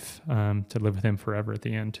new life, to live with him forever at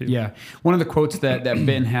the end too. Yeah. One of the quotes that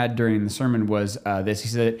Ben had during the sermon was this. He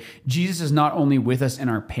said, Jesus is not only with us in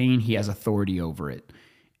our pain, he has authority over it.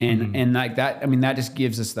 And like that, I mean, that just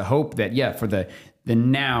gives us the hope that, yeah, for the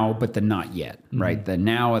now, but the not yet, right? The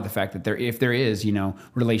now of the fact that if there is,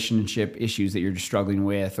 relationship issues that you're just struggling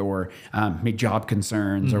with, or maybe job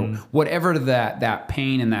concerns, or whatever that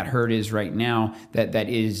pain and that hurt is right now, that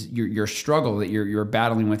is your struggle that you're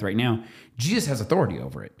battling with right now, Jesus has authority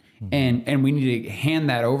over it. And we need to hand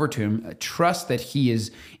that over to him. Trust that he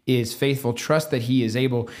is faithful. Trust that he is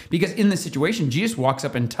able. Because in this situation, Jesus walks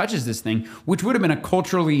up and touches this thing, which would have been a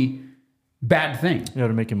culturally bad thing. You know,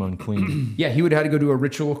 to make him unclean. Yeah, he would have had to go do a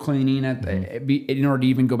ritual cleaning in order to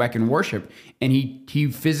even go back and worship. And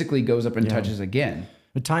he physically goes up and touches again.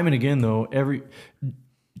 But time and again, though,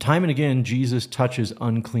 time and again, Jesus touches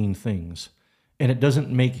unclean things. And it doesn't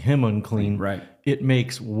make him unclean. Right. It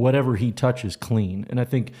makes whatever he touches clean. And I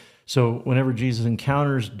think, so whenever Jesus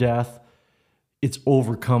encounters death, it's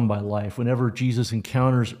overcome by life. Whenever Jesus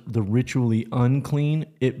encounters the ritually unclean,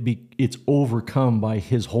 it's overcome by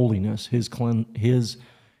his holiness, his cleanness,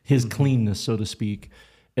 so to speak.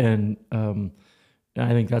 And I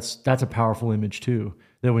think that's a powerful image too.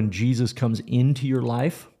 That when Jesus comes into your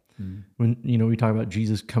life, when we talk about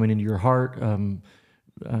Jesus coming into your heart,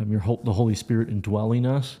 the Holy Spirit indwelling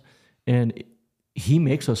us, and he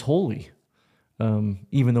makes us holy,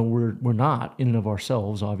 even though we're not in and of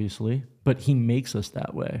ourselves, obviously, but he makes us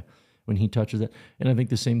that way when he touches it. And I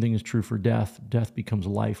think the same thing is true for death. Death becomes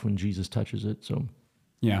life when Jesus touches it. So,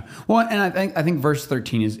 yeah. Well, and I think verse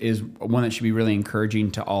 13 is one that should be really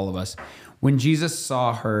encouraging to all of us. When Jesus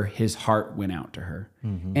saw her, his heart went out to her.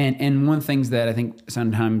 And one of the things that I think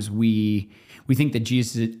sometimes we think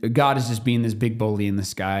that God is just being this big bully in the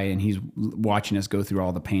sky, and he's watching us go through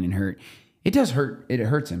all the pain and hurt. It does hurt. It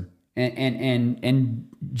hurts him. And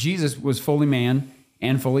Jesus was fully man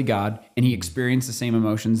and fully God, and he experienced the same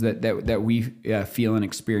emotions that we feel and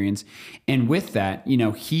experience. And with that,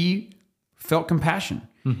 he felt compassion.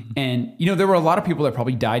 And there were a lot of people that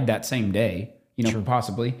probably died that same day,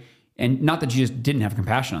 possibly. And not that Jesus didn't have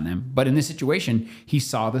compassion on them, but in this situation, he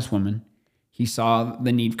saw this woman. He saw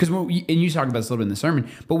the need. Because, and you talked about this a little bit in the sermon,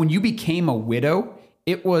 but when you became a widow,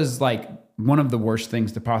 it was like one of the worst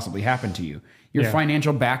things to possibly happen to you. Your Yeah.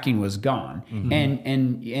 financial backing was gone. And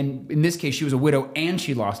in this case, she was a widow and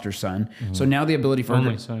she lost her son. So now the ability for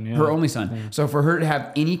Only her, son, yeah. her only son. So for her to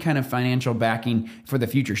have any kind of financial backing for the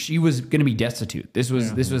future, she was going to be destitute. This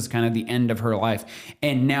was kind of the end of her life.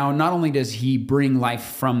 And now not only does he bring life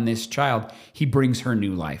from this child, he brings her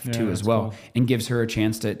new life too as that's well, cool. and gives her a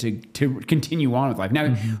chance to continue on with life.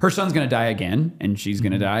 Now her son's going to die again, and she's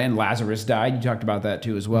going to die, and Lazarus died. You talked about that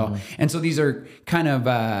too as well. And so these are kind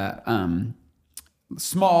of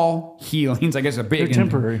small healings, I guess, are big. They're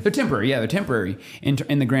temporary. They're temporary. Yeah, they're temporary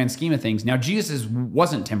in the grand scheme of things. Now, Jesus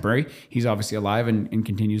wasn't temporary. He's obviously alive and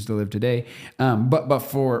continues to live today. But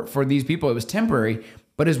for these people, it was temporary,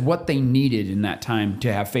 but is what they needed in that time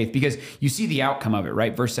to have faith, because you see the outcome of it,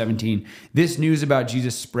 right? Verse 17, this news about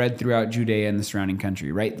Jesus spread throughout Judea and the surrounding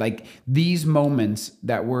country, right? Like these moments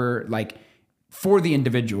that were like, for the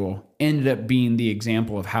individual, ended up being the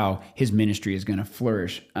example of how his ministry is going to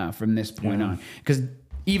flourish from this point on. Because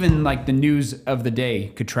even like the news of the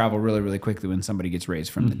day could travel really, really quickly when somebody gets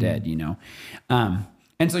raised from the dead, you know?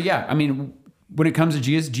 And so, yeah, I mean, when it comes to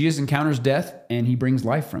Jesus encounters death and he brings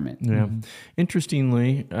life from it. Yeah.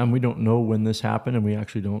 Interestingly, we don't know when this happened, and we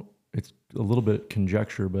actually don't, it's a little bit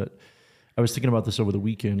conjecture, but I was thinking about this over the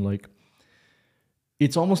weekend. Like,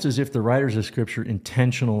 it's almost as if the writers of Scripture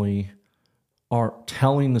intentionally are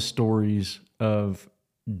telling the stories of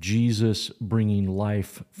Jesus bringing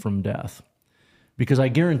life from death. Because I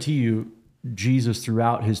guarantee you, Jesus,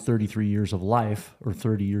 throughout his 33 years of life, or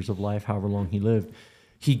 30 years of life, however long he lived,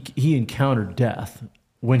 he encountered death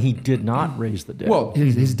when he did not raise the dead. Well,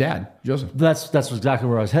 his dad, Joseph. That's exactly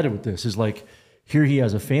where I was headed with this, is like, here he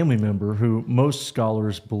has a family member who most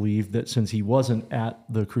scholars believe that since he wasn't at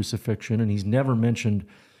the crucifixion, and he's never mentioned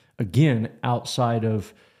again outside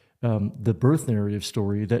of the birth narrative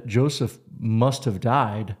story, that Joseph must have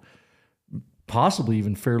died possibly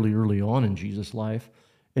even fairly early on in Jesus' life,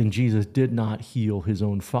 and Jesus did not heal his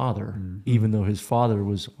own father, even though his father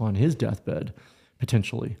was on his deathbed,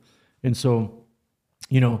 potentially. And so,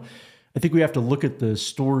 you know, I think we have to look at the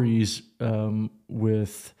stories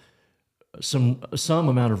with some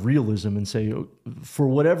amount of realism and say, for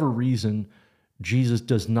whatever reason, Jesus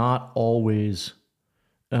does not always...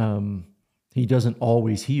 he doesn't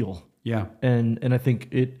always heal. Yeah. And I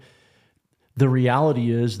think the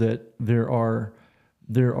reality is that there are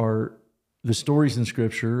the stories in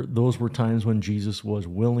Scripture, those were times when Jesus was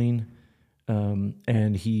willing,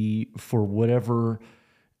 and he, for whatever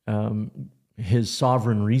his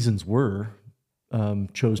sovereign reasons were,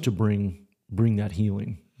 chose to bring that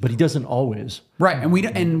healing. But he doesn't always. Right.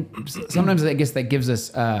 And sometimes I guess that gives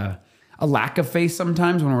us a lack of faith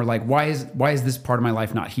sometimes, when we're like, why is this part of my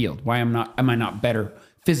life not healed? Why am I not better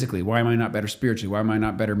physically? Why am I not better spiritually? Why am I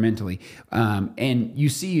not better mentally? And you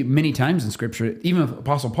see many times in Scripture, even with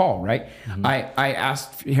Apostle Paul, right? I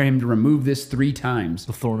asked him to remove this 3 times.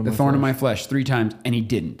 The thorn of my flesh 3 times, and he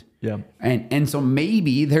didn't. Yeah. And so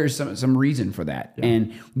maybe there's some reason for that. Yeah.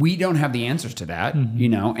 And we don't have the answers to that, you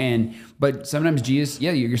know, but sometimes Jesus,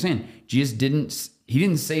 you're saying Jesus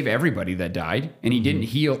didn't save everybody that died, and he didn't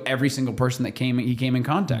heal every single person that he came in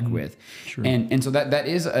contact with. Sure. And so that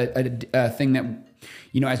is a thing that,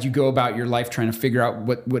 you know, as you go about your life trying to figure out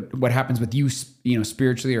what happens with you, you know,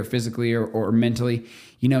 spiritually or physically or mentally,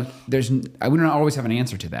 you know, we don't always have an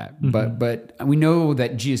answer to that, but we know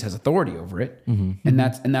that Jesus has authority over it, and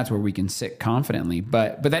that's where we can sit confidently.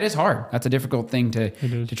 But that is hard. That's a difficult thing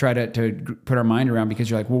to try to put our mind around, because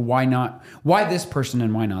you're like, well, why this person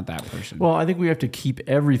and why not that person? Well, I think we have to keep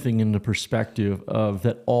everything in the perspective of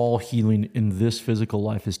that all healing in this physical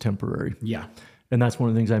life is temporary. Yeah. And that's one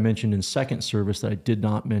of the things I mentioned in second service that I did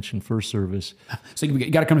not mention first service. So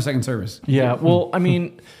you got to come to second service. Yeah. Well, I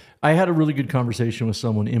mean, I had a really good conversation with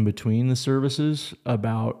someone in between the services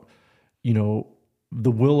about, you know,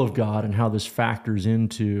 the will of God and how this factors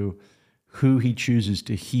into who he chooses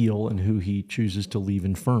to heal and who he chooses to leave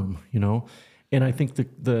infirm, you know? And I think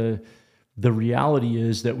the reality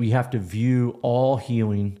is that we have to view all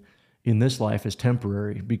healing in this life as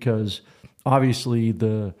temporary, because obviously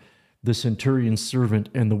the centurion's servant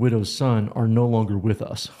and the widow's son are no longer with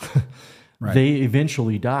us. Right. They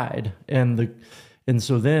eventually died. And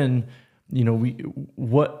so then, you know,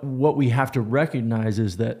 what we have to recognize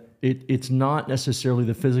is that it's not necessarily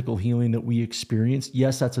the physical healing that we experience.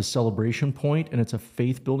 Yes, that's a celebration point and it's a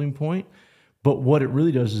faith building point, but what it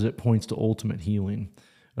really does is it points to ultimate healing,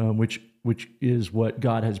 which is what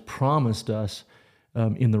God has promised us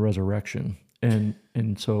in the resurrection. And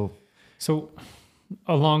so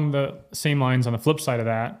along the same lines, on the flip side of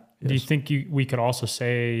that, yes. do you think we could also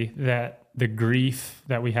say that the grief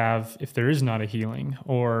that we have if there is not a healing,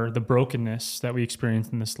 or the brokenness that we experience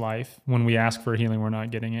in this life when we ask for a healing, we're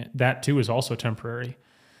not getting it. That too is also temporary.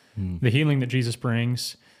 The healing that Jesus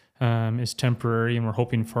brings is temporary, and we're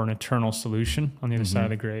hoping for an eternal solution on the other side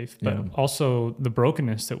of the grave. But also the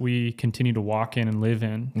brokenness that we continue to walk in and live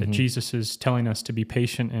in, that Jesus is telling us to be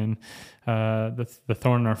patient in, the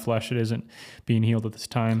thorn in our flesh, it isn't being healed at this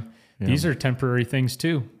time. These are temporary things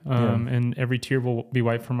too, and every tear will be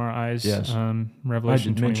wiped from our eyes. Yes.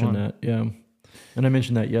 Revelation 21. I did mention that, and I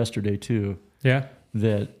mentioned that yesterday too. Yeah,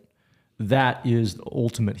 that is the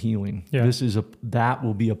ultimate healing. Yeah. That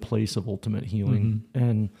will be a place of ultimate healing,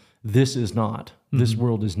 and this is not. This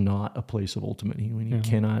world is not a place of ultimate healing. You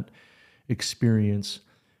cannot experience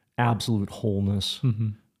absolute wholeness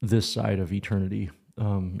this side of eternity,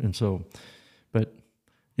 and so, but.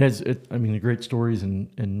 Yeah, the great stories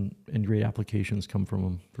and great applications come from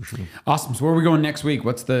them for sure. Awesome. So where are we going next week?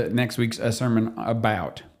 What's the next week's sermon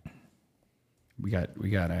about? We got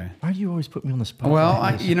a. Why do you always put me on the spot?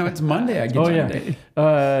 Well, it's Monday. I get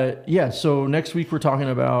yeah. So next week we're talking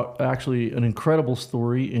about actually an incredible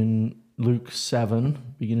story in Luke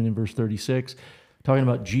 7, beginning in verse 36, talking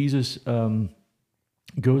about Jesus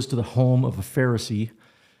goes to the home of a Pharisee,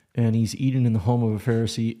 and he's eating in the home of a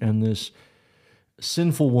Pharisee, and this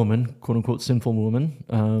sinful woman, quote unquote sinful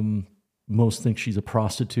woman, most think she's a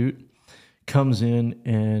prostitute, comes in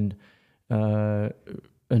and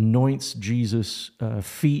anoints Jesus'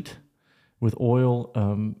 feet with oil.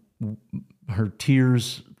 Her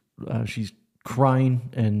tears, she's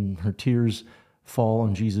crying, and her tears fall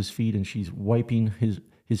on Jesus' feet, and she's wiping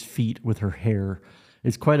his feet with her hair.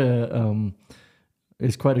 It's quite a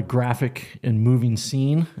graphic and moving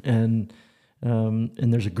scene, and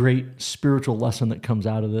there's a great spiritual lesson that comes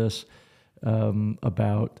out of this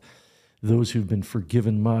about those who've been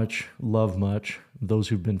forgiven much, love much. Those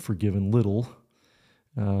who've been forgiven little,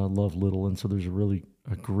 love little. And so there's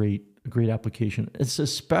a great application. It's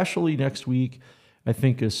especially next week, I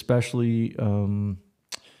think, especially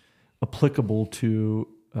applicable to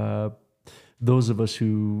those of us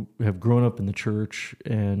who have grown up in the church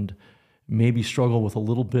and maybe struggle with a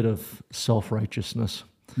little bit of self-righteousness.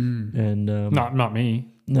 And not me.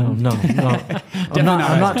 No. I'm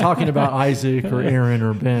not talking about Isaac or Aaron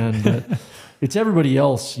or Ben, but it's everybody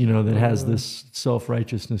else, that has this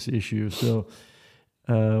self-righteousness issue. So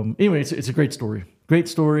anyway, it's a great story,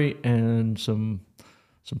 and some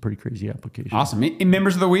pretty crazy applications. Awesome. And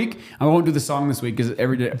members of the week, I won't do the song this week because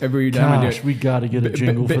every time I do it, we got to get a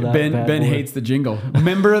jingle for that. Ben hates the jingle.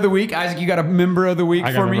 Member of the week, Isaac, you got a member of the week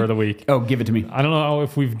for me? I got member of the week. Oh, give it to me. I don't know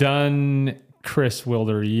if we've done Chris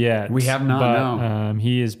Wilder yet. We have not, but,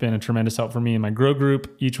 he has been a tremendous help for me in my grow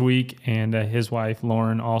group each week, and his wife,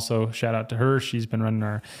 Lauren, also, shout out to her. She's been running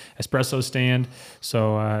our espresso stand.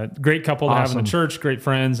 So great couple to have in the church, great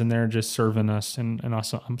friends, and they're just serving us in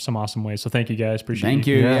some awesome ways. So thank you guys. Appreciate it. Thank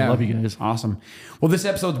you. Yeah, love you guys. Awesome. Well, this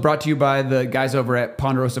episode's brought to you by the guys over at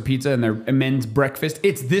Ponderosa Pizza and their men's breakfast.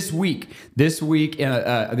 It's this week. This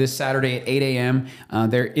Saturday at 8 a.m.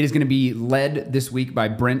 It is going to be led this week by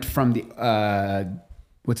Brent from the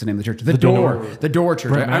what's the name of the church? The Door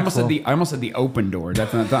Church. I almost said the Open Door.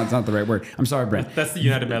 That's not the right word. I'm sorry, Brent. That's the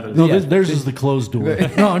United Methodist. No, theirs is the closed door.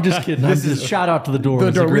 No, I'm just kidding. Shout out to the Door.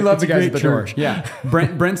 The Door. We love the guys at the church. Door. Yeah.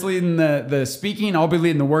 Brent's leading the speaking. I'll be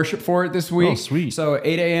leading the worship for it this week. Oh, sweet. So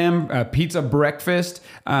 8 a.m. Pizza breakfast.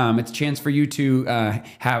 It's a chance for you to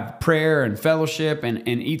have prayer and fellowship and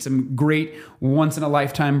eat some great once in a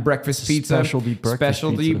lifetime breakfast pizza.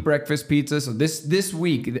 Specialty breakfast pizza. So this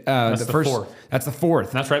week, That's the fourth. That's the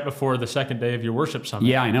fourth. And that's right before the second day of your worship summit.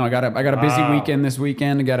 Yeah, I know. I got a busy weekend this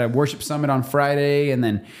weekend. I got a worship summit on Friday, and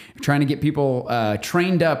then trying to get people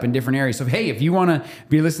trained up in different areas. So, hey, if you want to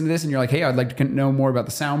be listening to this and you're like, hey, I'd like to know more about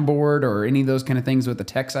the soundboard or any of those kind of things with the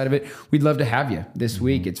tech side of it, we'd love to have you this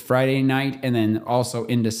week. It's Friday night and then also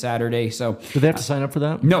into Saturday. So, do they have to sign up for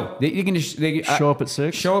that? No, they can just show up at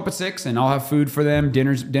 6. Show up at 6, and I'll have food for them.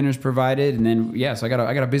 Dinner's provided, and then so I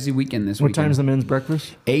got a busy weekend this weekend. What time is the men's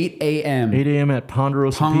breakfast? 8 a.m. 8 a.m. at Ponderosa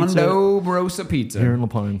Pizza. Here in La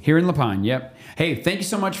Pine. Here in La Pine, yep. Hey, thank you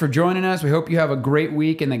so much for joining us. We hope you have a great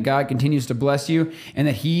week and that God continues to bless you and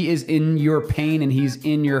that He is in your pain and He's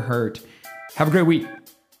in your hurt. Have a great week.